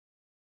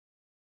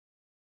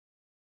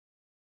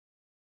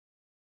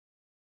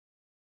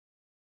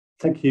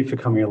Thank you for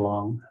coming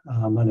along.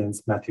 My name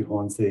is Matthew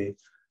Hornsey.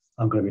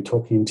 I'm going to be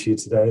talking to you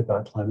today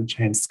about climate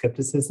change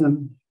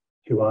skepticism.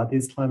 Who are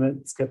these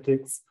climate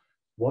skeptics?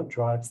 What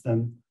drives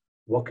them?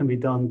 What can be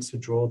done to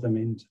draw them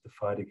into the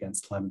fight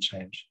against climate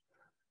change?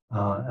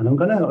 And I'm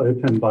going to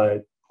open by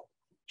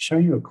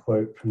showing you a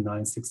quote from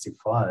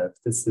 1965.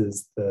 This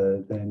is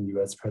the then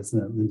US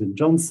President Lyndon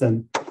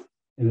Johnson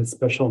in a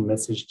special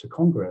message to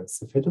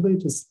Congress, effectively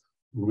just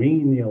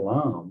ringing the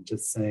alarm,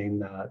 just saying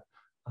that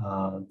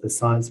the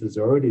science was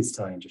already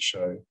starting to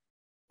show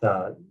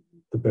that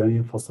the burning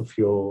of fossil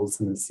fuels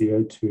and the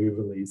CO2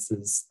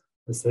 releases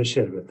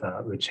associated with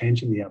that were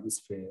changing the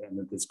atmosphere and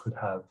that this could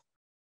have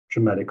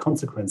dramatic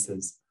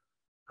consequences.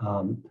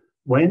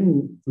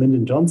 When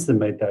Lyndon Johnson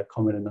made that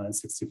comment in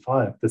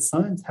 1965, the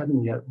science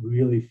hadn't yet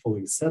really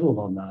fully settled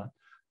on that,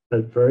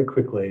 but very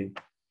quickly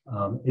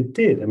it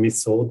did. And we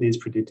saw these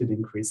predicted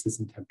increases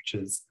in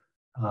temperatures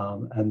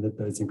and that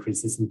those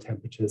increases in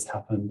temperatures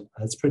happened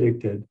as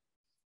predicted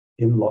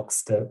in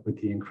lockstep with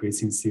the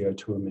increasing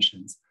CO2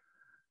 emissions.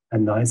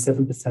 And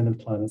 97% of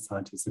climate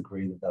scientists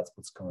agree that that's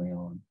what's going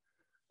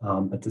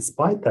on. But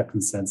despite that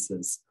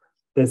consensus,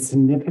 there's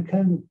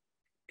significant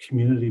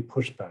community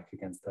pushback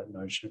against that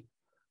notion.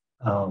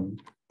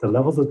 The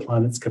levels of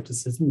climate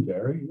skepticism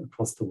vary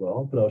across the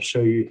world, but I'll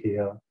show you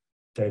here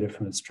data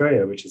from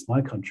Australia, which is my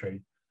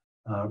country,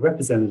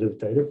 representative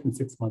data from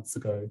 6 months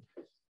ago.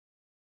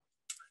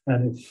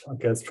 And if, I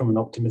guess, from an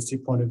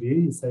optimistic point of view,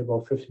 you say,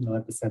 well,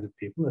 59% of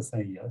people are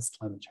saying, yes,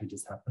 climate change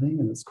is happening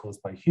and it's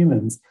caused by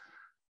humans.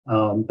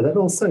 But that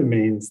also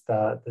means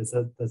that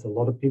there's a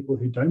lot of people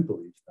who don't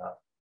believe that.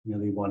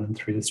 Nearly 1 in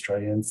 3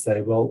 Australians say,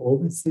 well, all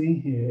we're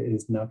seeing here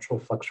is natural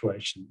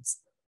fluctuations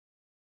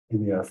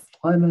in the Earth's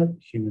climate.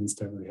 Humans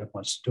don't really have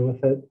much to do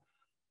with it.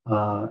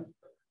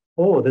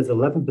 Or there's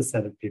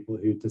 11% of people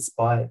who,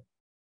 despite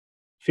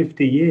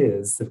 50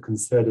 years of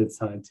concerted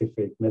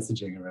scientific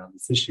messaging around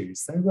this issue,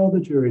 say, well,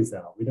 the jury's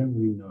out. We don't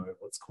really know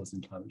what's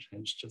causing climate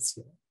change just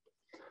yet.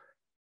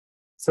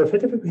 So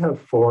effectively, we have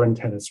 4 in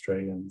 10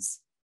 Australians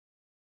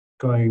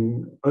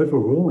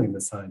overruling the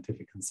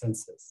scientific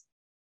consensus.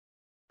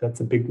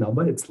 That's a big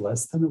number. It's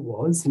less than it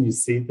was. And you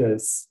see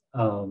this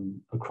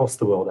across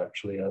the world,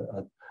 actually,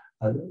 a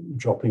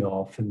dropping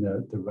off in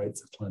the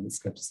rates of climate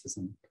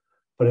skepticism.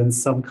 But in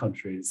some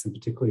countries, and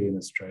particularly in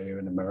Australia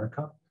and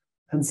America,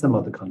 and some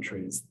other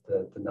countries,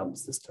 the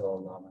numbers are still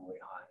alarmingly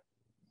high.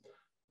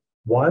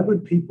 Why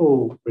would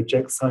people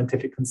reject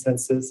scientific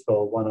consensus?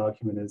 Well, one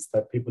argument is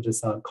that people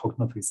just aren't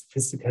cognitively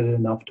sophisticated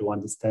enough to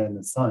understand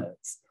the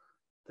science.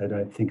 They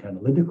don't think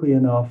analytically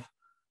enough,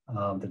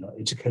 they're not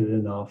educated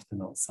enough, they're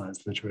not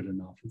science literate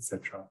enough,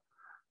 etc.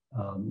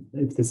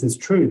 If this is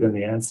true, then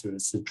the answer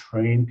is to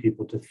train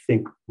people to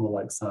think more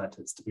like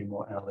scientists, to be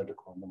more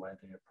analytical in the way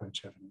they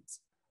approach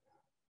evidence.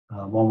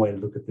 One way to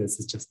look at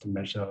this is just to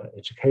measure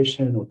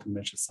education or to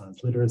measure science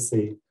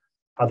literacy.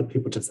 Other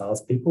people just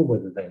ask people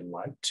whether they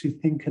like to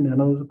think in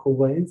analytical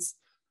ways,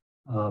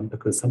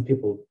 because some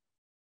people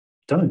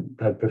don't.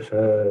 They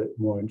prefer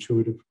more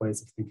intuitive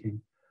ways of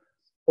thinking.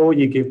 Or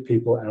you give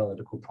people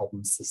analytical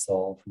problems to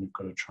solve and you've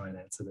got to try and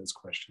answer those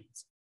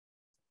questions.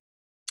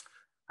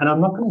 And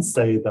I'm not going to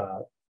say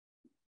that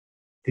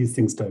these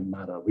things don't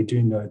matter. We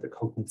do know that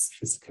cognitive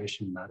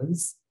sophistication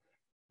matters.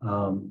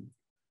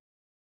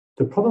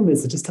 The problem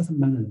is it just doesn't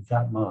matter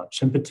that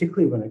much, and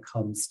particularly when it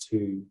comes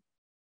to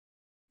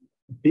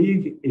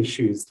big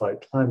issues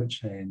like climate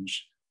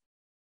change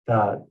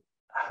that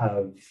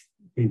have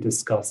been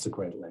discussed at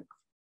great length.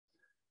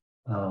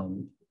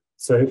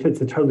 So if it's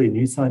a totally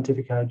new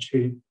scientific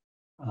attitude,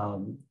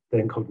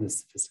 then cognitive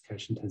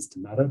sophistication tends to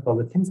matter. But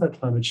with things like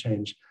climate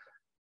change,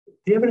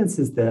 the evidence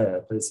is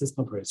there, but it's just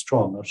not very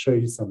strong. I'll show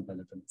you some of that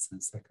evidence in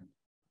a second.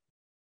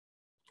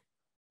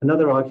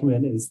 Another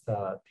argument is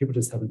that people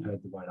just haven't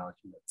heard the right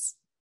arguments.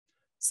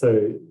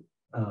 So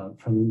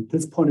from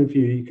this point of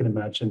view, you can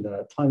imagine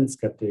that climate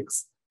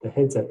skeptics, their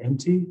heads are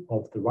empty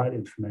of the right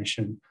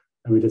information,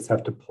 and we just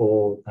have to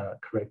pour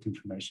that correct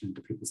information into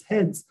people's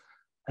heads,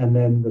 and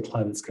then the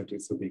climate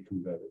skeptics will be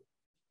converted.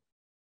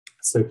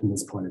 So from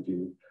this point of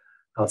view,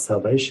 our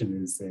salvation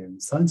is in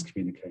science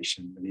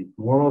communication. We need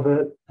more of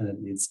it, and it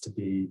needs to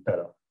be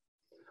better.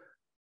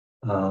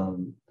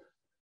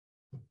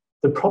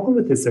 The problem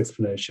with this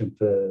explanation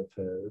for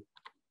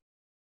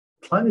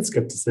climate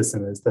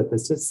skepticism is that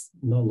there's just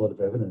not a lot of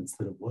evidence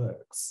that it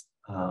works.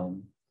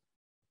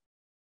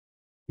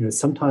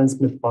 Sometimes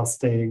myth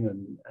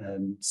busting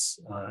and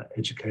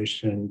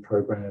education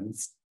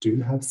programs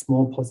do have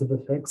small positive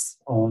effects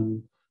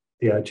on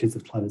the attitudes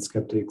of climate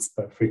skeptics,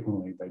 but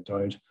frequently they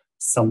don't.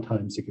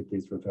 Sometimes you get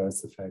these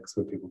reverse effects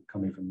where people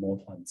become even more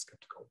climate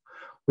skeptical,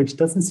 which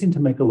doesn't seem to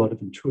make a lot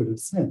of intuitive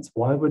sense.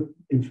 Why would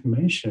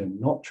information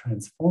not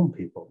transform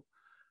people?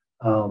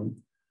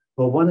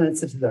 Well, one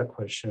answer to that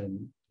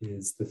question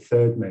is the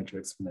third major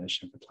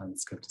explanation for climate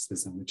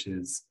skepticism, which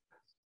is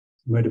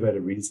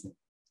motivated reasoning.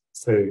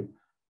 So,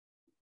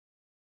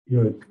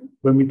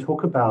 when we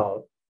talk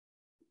about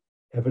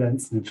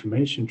evidence and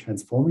information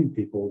transforming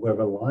people, we're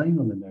relying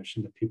on the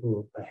notion that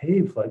people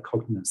behave like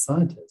cognitive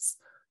scientists,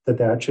 that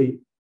they're actually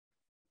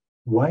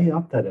weigh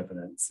up that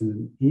evidence in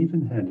an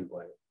even-handed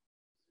way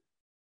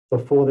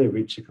before they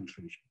reach a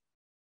conclusion.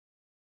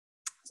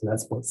 So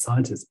that's what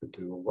scientists would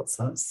do, or what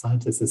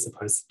scientists are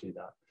supposed to do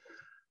that.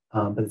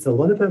 But there's a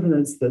lot of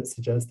evidence that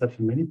suggests that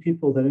for many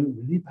people, they don't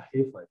really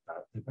behave like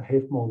that. They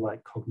behave more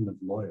like cognitive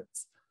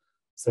lawyers.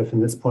 So from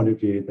this point of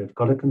view, they've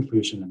got a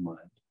conclusion in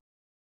mind.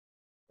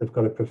 They've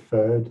got a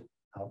preferred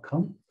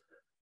outcome,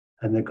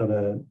 and they're going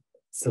to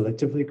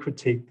selectively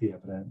critique the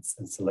evidence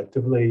and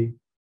selectively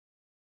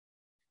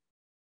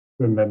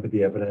remember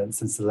the evidence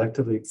and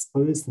selectively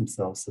expose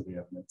themselves to the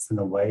evidence in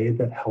a way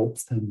that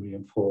helps them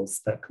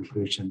reinforce that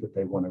conclusion that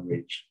they want to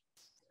reach.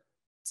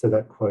 So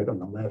that quote on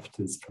the left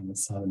is from the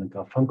Simon and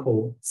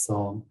Garfunkel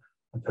song,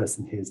 "A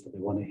person hears what they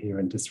want to hear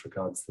and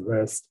disregards the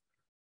rest."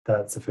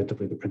 That's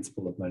effectively the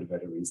principle of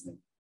motivated reasoning.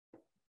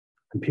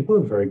 And people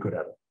are very good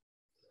at it.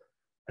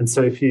 And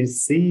so if you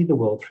see the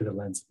world through the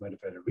lens of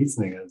motivated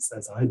reasoning,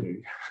 as I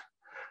do,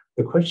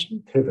 the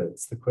question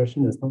pivots. The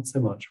question is not so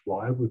much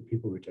why would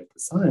people reject the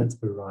science,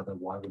 but rather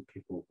why would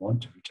people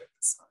want to reject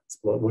the science?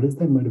 What is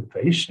their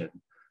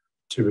motivation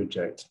to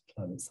reject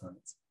climate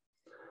science?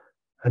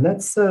 And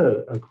that's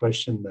a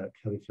question that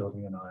Kelly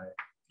Fielding and I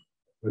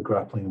were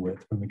grappling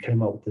with when we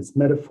came up with this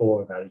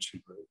metaphor of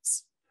attitude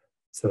roots.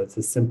 So it's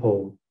a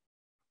simple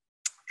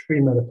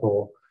tree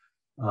metaphor.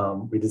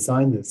 We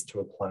designed this to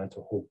apply to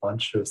a whole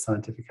bunch of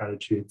scientific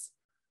attitudes.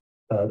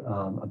 But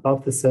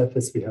above the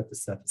surface, we have the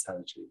surface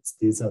attitudes.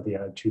 These are the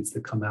attitudes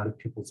that come out of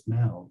people's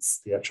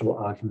mouths, the actual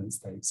arguments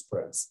they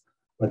express,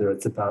 whether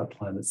it's about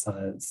climate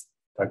science,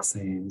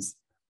 vaccines,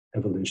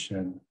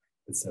 evolution,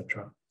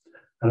 etc.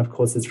 And of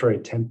course, it's very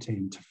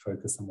tempting to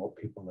focus on what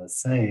people are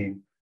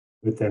saying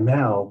with their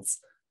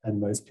mouths, and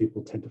most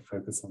people tend to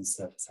focus on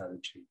surface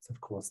attitudes. Of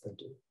course they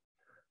do.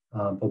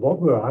 But what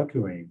we're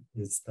arguing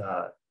is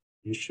that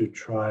you should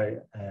try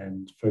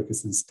and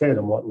focus instead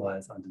on what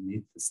lies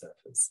underneath the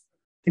surface,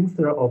 things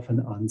that are often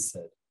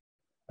unsaid.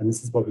 And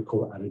this is what we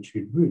call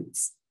attitude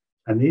roots.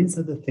 And these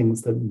are the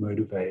things that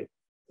motivate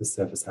the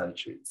surface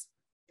attitudes.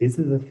 These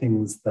are the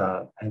things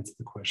that answer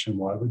the question,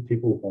 why would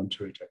people want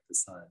to reject the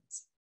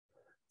science?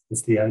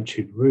 It's the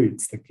attitude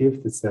roots that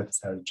give the surface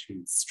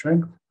attitudes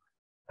strength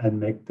and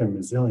make them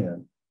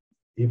resilient,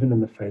 even in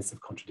the face of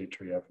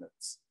contradictory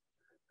evidence.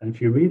 And if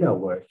you read our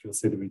work, you'll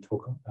see that we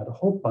talk about a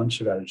whole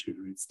bunch of attitude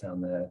roots down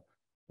there,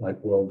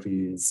 like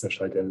worldviews,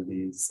 social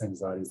identities,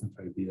 anxieties and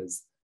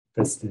phobias,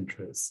 vested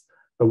interests.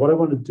 But what I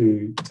want to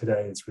do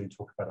today is really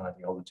talk about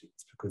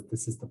ideologies, because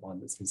this is the one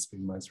that seems to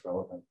be most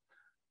relevant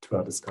to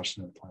our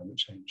discussion of climate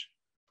change.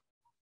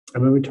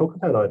 And when we talk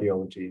about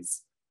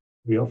ideologies,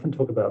 we often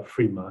talk about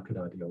free market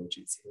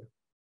ideologies here.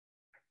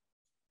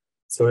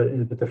 So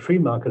with the free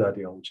market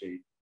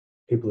ideology,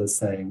 people are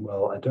saying,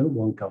 well, I don't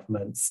want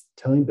governments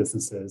telling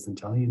businesses and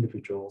telling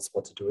individuals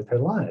what to do with their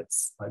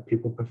lives. Like,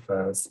 people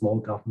prefer small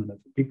government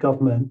over big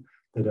government.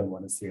 They don't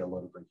want to see a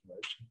lot of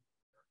regulation.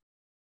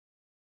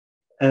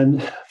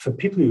 And for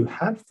people who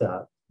have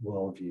that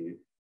worldview,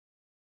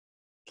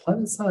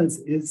 climate science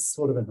is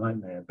sort of a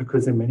nightmare,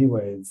 because in many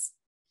ways,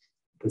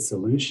 the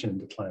solution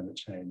to climate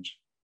change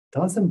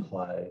does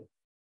imply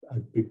a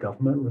big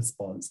government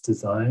response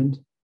designed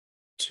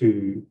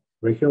to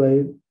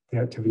regulate the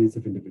activities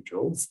of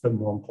individuals, but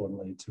more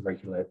importantly, to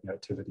regulate the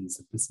activities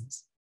of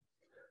business.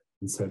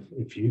 And so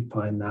if you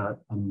find that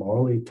a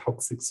morally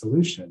toxic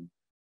solution,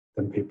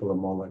 then people are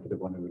more likely to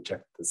want to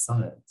reject the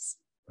science,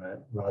 right?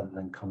 Rather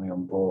than coming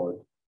on board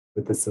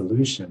with the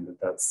solution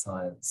that that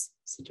science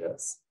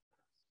suggests.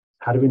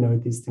 How do we know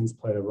these things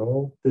play a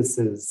role? This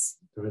is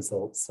the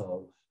results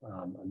of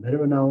a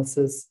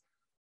meta-analysis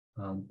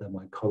that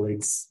my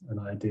colleagues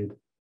and I did.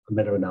 A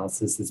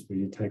meta-analysis is where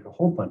you take a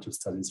whole bunch of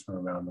studies from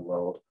around the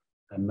world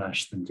and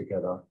mash them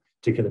together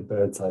to get a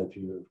bird's eye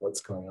view of what's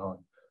going on.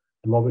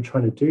 And what we're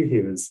trying to do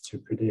here is to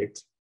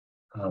predict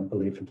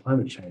belief in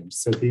climate change.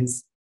 So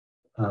these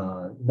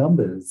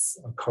numbers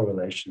are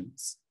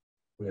correlations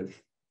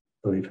with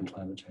belief in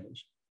climate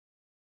change.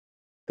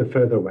 The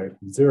further away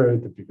from zero,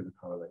 the bigger the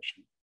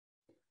correlation.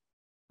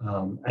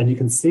 And you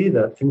can see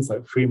that things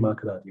like free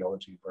market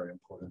ideology are very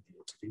important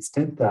here, to the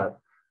extent that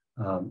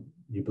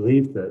you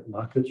believe that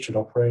markets should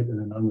operate in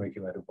an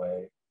unregulated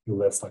way, you're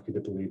less likely to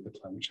believe that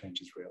climate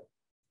change is real.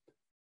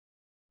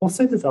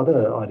 Also, there's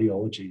other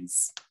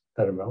ideologies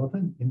that are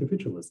relevant.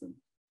 Individualism.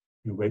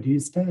 You know, where do you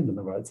stand on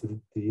the rights of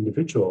the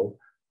individual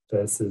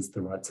versus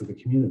the rights of the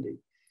community?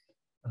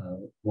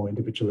 More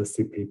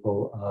individualistic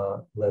people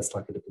are less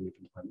likely to believe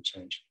in climate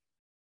change.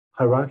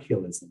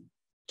 Hierarchialism.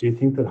 Do you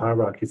think that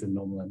hierarchies are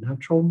normal and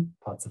natural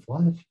parts of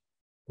life?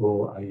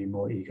 Or are you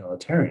more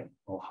egalitarian?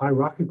 Or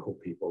hierarchical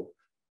people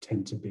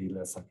tend to be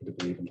less likely to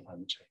believe in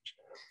climate change.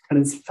 And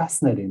it's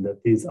fascinating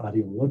that these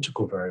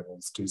ideological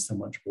variables do so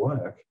much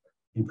work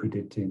in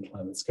predicting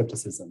climate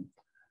skepticism,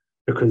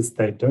 because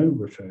they don't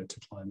refer to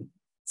climate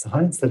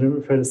science, they don't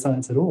refer to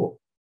science at all.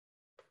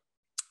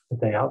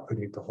 But they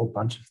outpredict a whole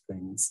bunch of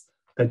things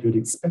that you'd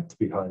expect to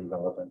be highly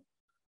relevant,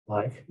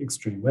 like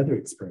extreme weather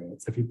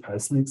experience. Have you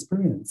personally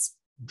experienced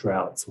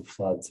droughts or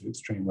floods or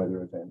extreme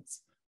weather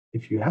events?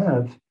 If you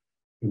have,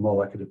 you're more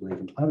likely to believe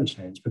in climate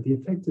change, but the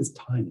effect is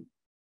tiny.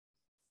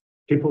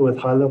 People with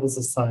high levels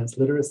of science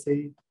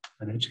literacy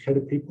and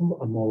educated people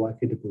are more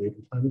likely to believe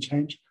in climate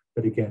change,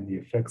 but again, the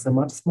effects are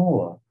much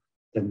smaller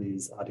than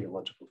these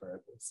ideological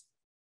variables.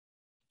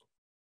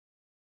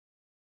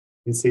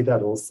 You see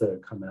that also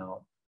come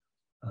out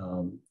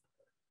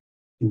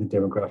in the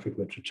demographic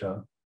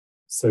literature.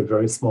 So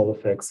very small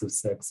effects of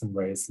sex and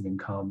race and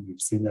income.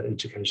 We've seen that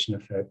education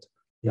effect.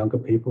 Younger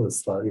people are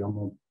slightly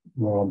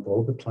more on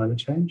board with climate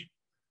change.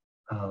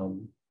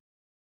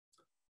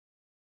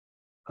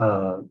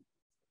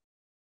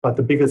 But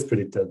the biggest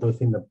predictor, the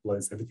thing that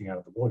blows everything out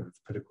of the water, is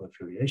political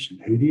affiliation.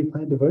 Who do you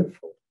plan to vote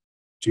for?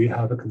 Do you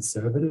have a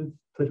conservative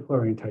political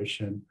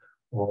orientation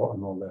or a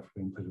more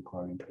left-wing political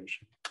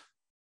orientation?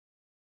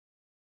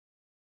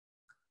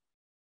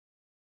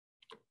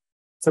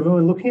 So when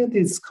we're looking at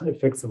these kind of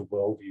effects of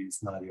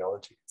worldviews and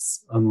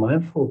ideologies, I'm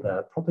mindful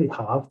that probably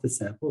half the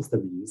samples that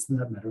we used in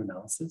that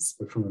meta-analysis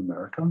were from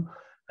America.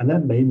 And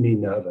that made me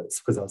nervous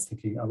because I was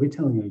thinking, are we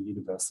telling a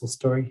universal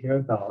story here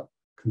about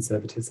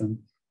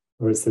conservatism?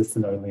 Or is this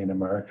an only in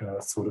America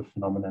sort of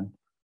phenomenon?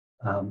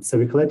 So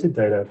we collected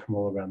data from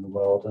all around the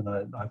world, and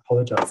I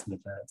apologize in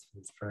advance for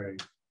this very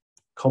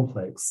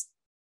complex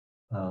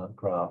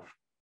graph.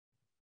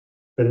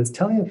 But it's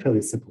telling a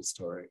fairly simple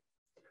story.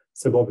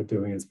 So what we're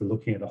doing is we're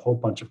looking at a whole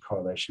bunch of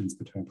correlations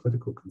between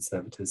political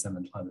conservatism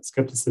and climate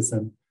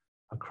skepticism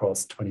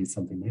across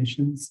 20-something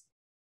nations.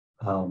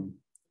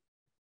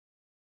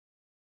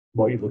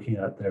 What you're looking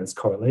at there is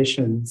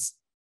correlations.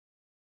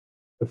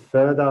 The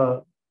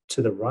further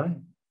to the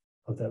right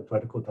of that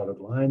vertical dotted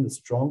line, the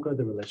stronger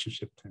the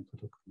relationship between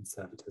political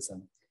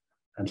conservatism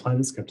and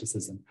climate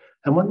skepticism.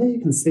 And one thing you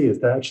can see is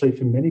that actually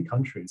for many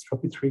countries,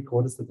 probably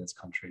 3/4 of those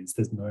countries,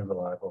 there's no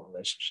reliable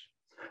relationship.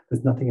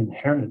 There's nothing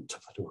inherent to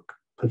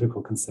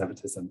political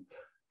conservatism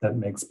that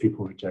makes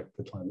people reject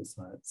the climate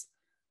science.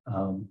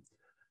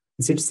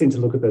 It's interesting to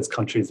look at those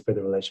countries where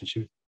the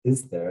relationship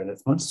is there, and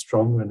it's much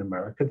stronger in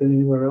America than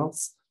anywhere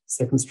else.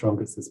 Second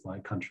strongest is my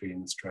country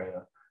in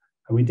Australia.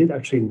 And we did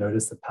actually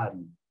notice a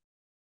pattern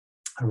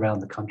around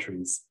the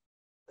countries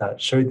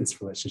that showed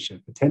this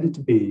relationship. It tended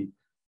to be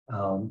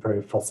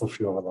very fossil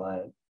fuel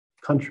reliant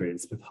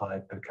countries with high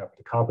per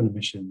capita carbon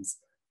emissions,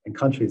 and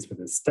countries where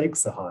the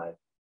stakes are high.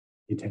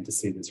 You tend to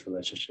see this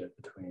relationship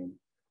between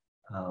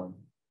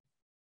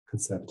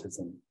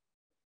conservatism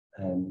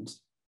and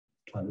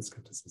climate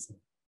skepticism.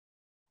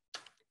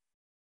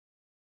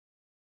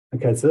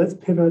 Okay, so let's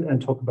pivot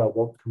and talk about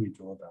what can we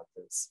do about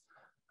this.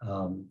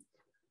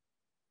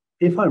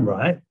 If I'm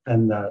right,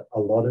 and that a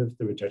lot of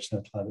the rejection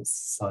of climate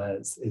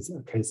science is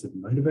a case of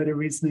motivated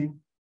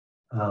reasoning,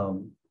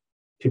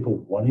 people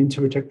wanting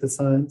to reject the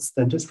science,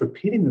 then just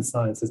repeating the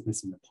science is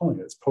missing the point.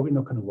 It's probably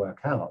not going to work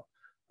out.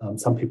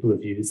 Some people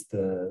have used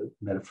the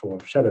metaphor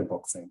of shadow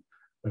boxing.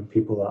 When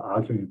people are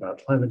arguing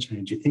about climate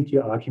change, you think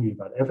you're arguing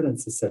about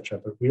evidence, etc.,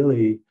 but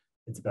really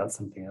it's about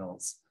something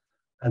else.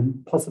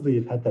 And possibly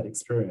you've had that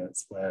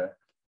experience where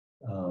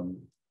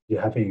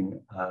you're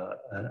having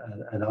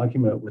an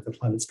argument with a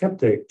climate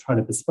skeptic, trying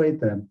to persuade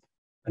them,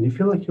 and you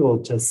feel like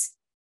you're just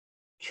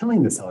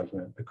killing this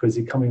argument because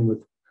you're coming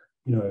with,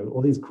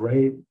 all these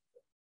great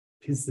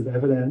pieces of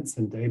evidence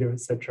and data,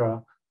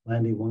 etc.,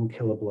 landing one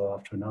killer blow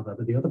after another,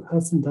 but the other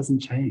person doesn't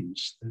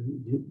change.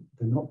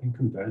 They're not being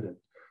converted.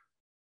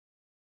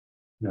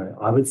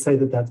 I would say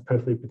that that's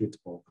perfectly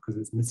predictable because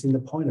it's missing the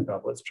point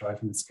about what's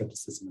driving the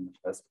skepticism in the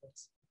first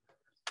place.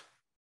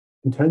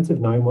 In terms of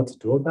knowing what to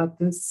do about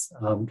this,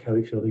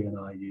 Kelly Fielding and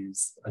I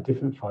use a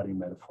different fighting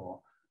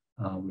metaphor,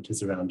 which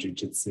is around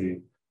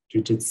jiu-jitsu,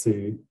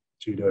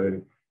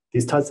 judo.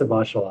 These types of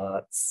martial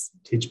arts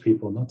teach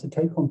people not to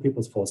take on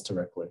people's force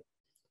directly,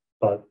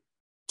 but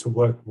to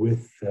work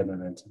with their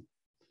momentum.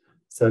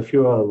 So if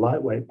you're a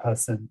lightweight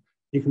person,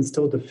 you can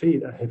still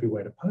defeat a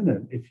heavyweight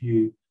opponent if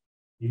you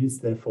use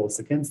their force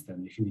against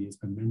them. You can use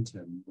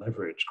momentum,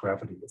 leverage,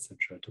 gravity,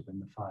 etc., to win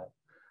the fight.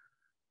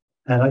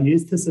 And I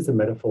use this as a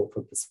metaphor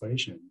for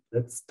persuasion.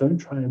 Don't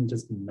try and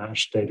just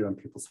mash data on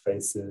people's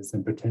faces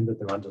and pretend that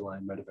their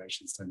underlying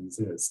motivations don't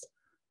exist.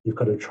 You've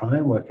got to try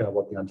and work out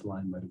what the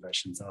underlying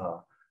motivations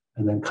are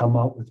and then come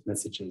up with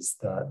messages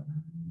that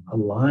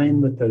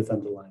align with those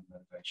underlying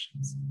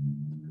motivations.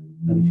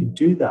 And if you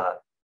do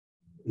that,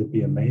 it'd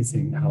be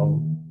amazing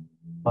how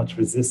much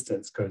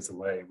resistance goes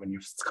away when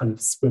you're kind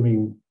of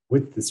swimming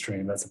with the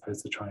stream as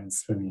opposed to trying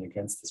swimming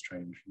against the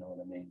stream, if you know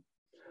what I mean.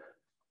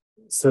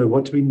 So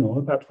what do we know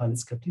about climate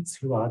skeptics?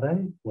 Who are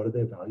they? What are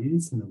their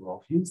values and their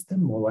worldviews? They're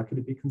more likely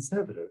to be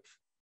conservative,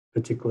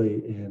 particularly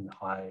in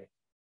high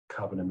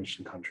carbon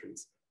emission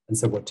countries. And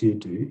so what do?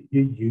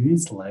 You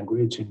use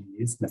language and you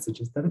use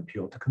messages that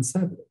appeal to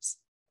conservatives.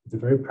 It's a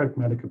very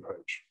pragmatic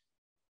approach.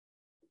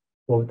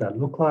 What would that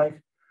look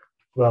like?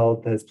 Well,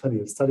 there's plenty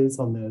of studies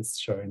on this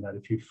showing that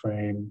if you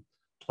frame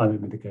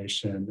climate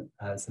mitigation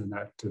as an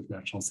act of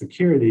national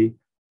security,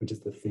 which is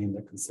the theme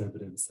that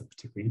conservatives are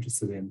particularly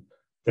interested in,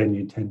 then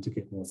you tend to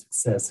get more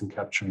success in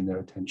capturing their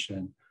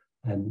attention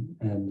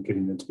and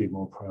getting them to be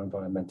more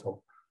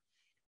pro-environmental.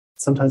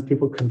 Sometimes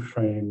people can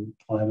frame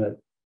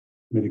climate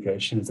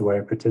mitigation is a way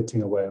of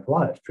protecting a way of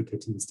life,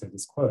 protecting the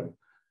status quo.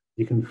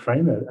 You can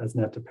frame it as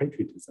an act of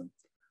patriotism.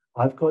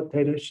 I've got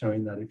data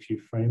showing that if you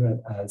frame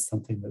it as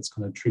something that's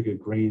going to trigger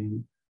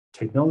green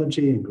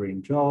technology and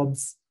green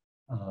jobs,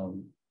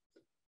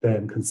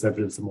 then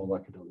conservatives are more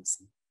likely to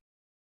listen.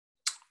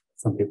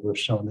 Some people have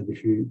shown that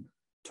if you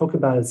talk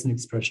about it as an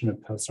expression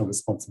of personal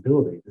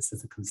responsibility, this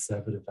is a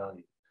conservative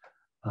value,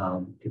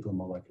 people are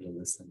more likely to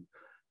listen.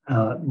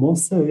 More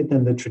so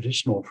than the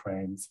traditional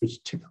frames,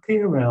 which typically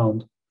are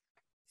around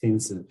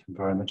themes of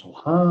environmental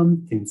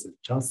harm, themes of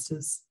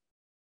justice.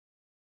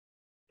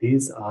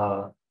 These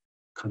are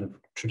kind of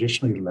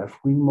traditionally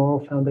left-wing moral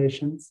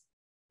foundations.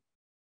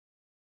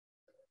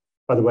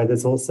 By the way,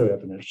 there's also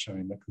evidence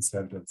showing that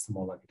conservatives are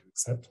more likely to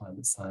accept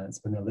climate science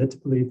when they're led to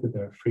believe that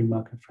there are free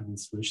market-friendly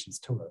solutions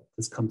to it.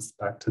 This comes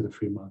back to the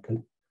free market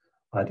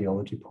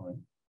ideology point.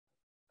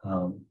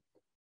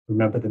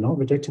 Remember, they're not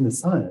rejecting the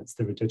science,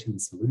 they're rejecting the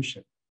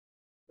solution,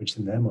 which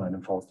in their mind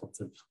involves lots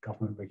of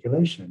government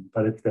regulation.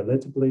 But if they're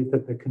led to believe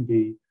that there can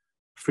be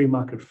free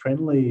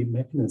market-friendly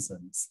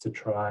mechanisms to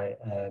try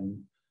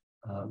and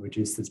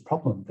reduce this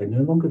problem, they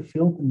no longer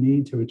feel the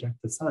need to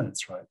reject the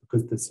science, right?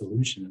 Because the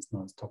solution is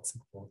not as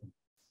toxic for them.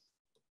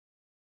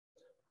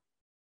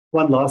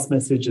 One last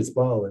message as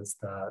well is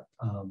that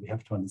we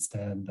have to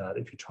understand that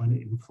if you're trying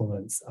to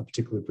influence a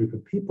particular group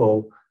of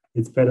people,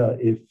 it's better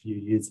if you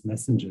use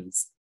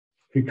messengers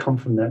who come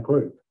from that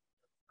group.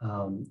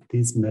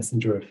 These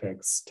messenger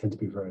effects tend to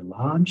be very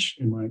large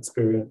in my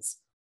experience,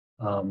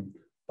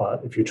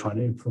 but if you're trying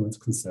to influence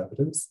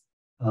conservatives,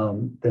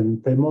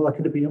 then they're more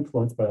likely to be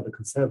influenced by other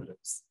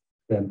conservatives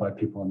than by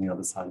people on the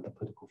other side of the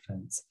political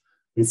fence.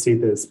 We see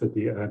this with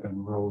the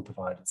urban-rural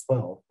divide as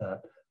well,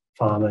 that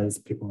farmers,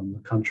 people in the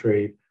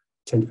country,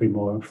 tend to be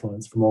more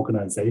influenced from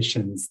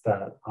organizations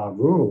that are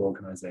rural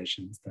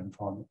organizations than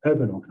from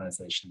urban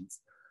organizations.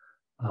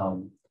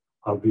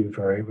 I'll be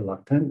very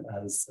reluctant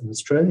as an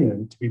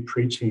Australian to be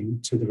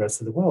preaching to the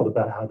rest of the world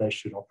about how they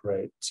should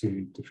operate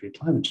to defeat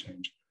climate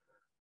change.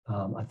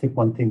 I think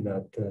one thing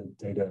that the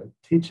data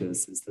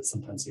teaches is that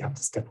sometimes you have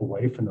to step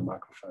away from the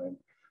microphone.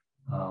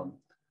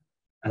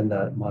 And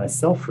that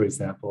myself, for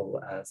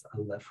example, as a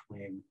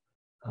left-wing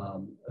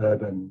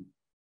urban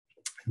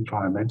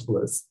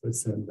environmentalist with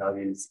certain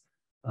values,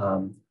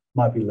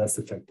 might be less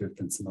effective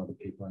than some other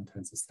people in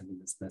terms of sending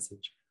this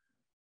message.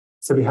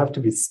 So we have to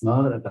be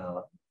smart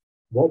about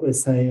what we're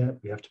saying,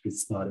 we have to be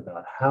smart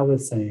about how we're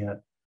saying it,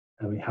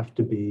 and we have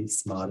to be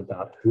smart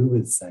about who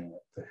is saying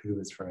it. The who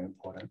is very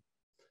important.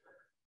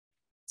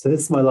 So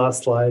this is my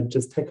last slide,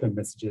 just take-home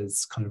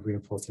messages, kind of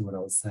reinforcing what I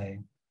was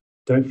saying.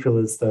 Don't feel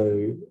as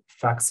though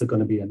facts are going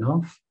to be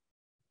enough.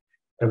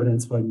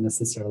 Evidence won't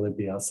necessarily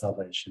be our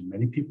salvation.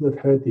 Many people have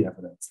heard the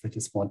evidence, they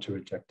just want to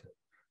reject it.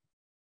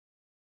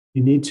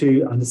 You need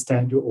to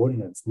understand your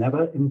audience.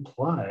 Never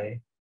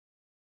imply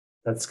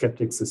that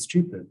skeptics are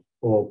stupid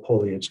or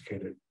poorly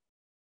educated.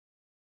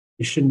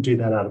 You shouldn't do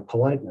that out of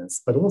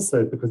politeness, but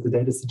also because the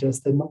data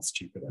suggests they're not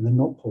stupid and they're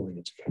not poorly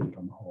educated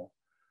on the whole.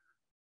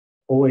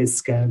 Always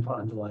scan for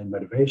underlying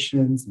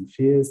motivations and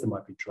fears that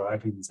might be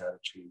driving these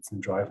attitudes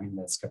and driving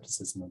their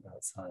skepticism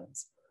about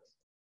science.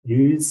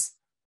 Use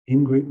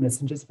in-group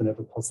messages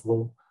whenever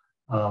possible,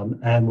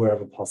 and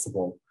wherever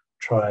possible,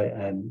 try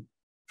and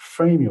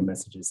frame your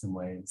messages in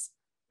ways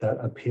that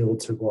appeal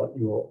to what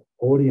your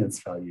audience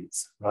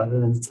values, rather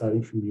than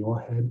starting from your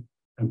head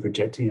and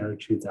projecting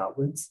attitudes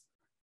outwards.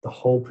 The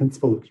whole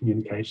principle of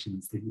communication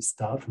is that you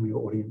start from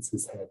your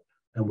audience's head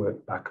and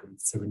work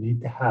backwards. So we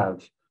need to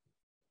have,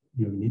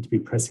 we need to be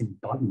pressing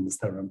buttons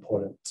that are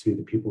important to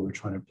the people we're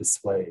trying to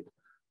persuade,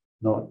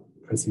 not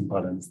pressing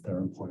buttons that are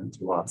important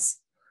to us.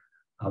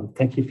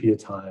 Thank you for your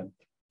time.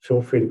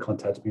 Feel free to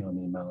contact me on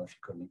email if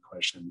you've got any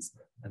questions.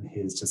 And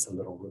here's just a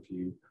little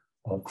review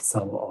of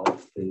some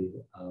of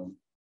the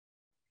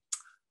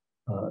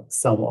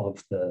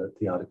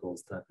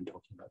articles that I've been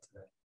talking about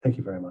today. Thank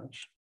you very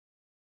much.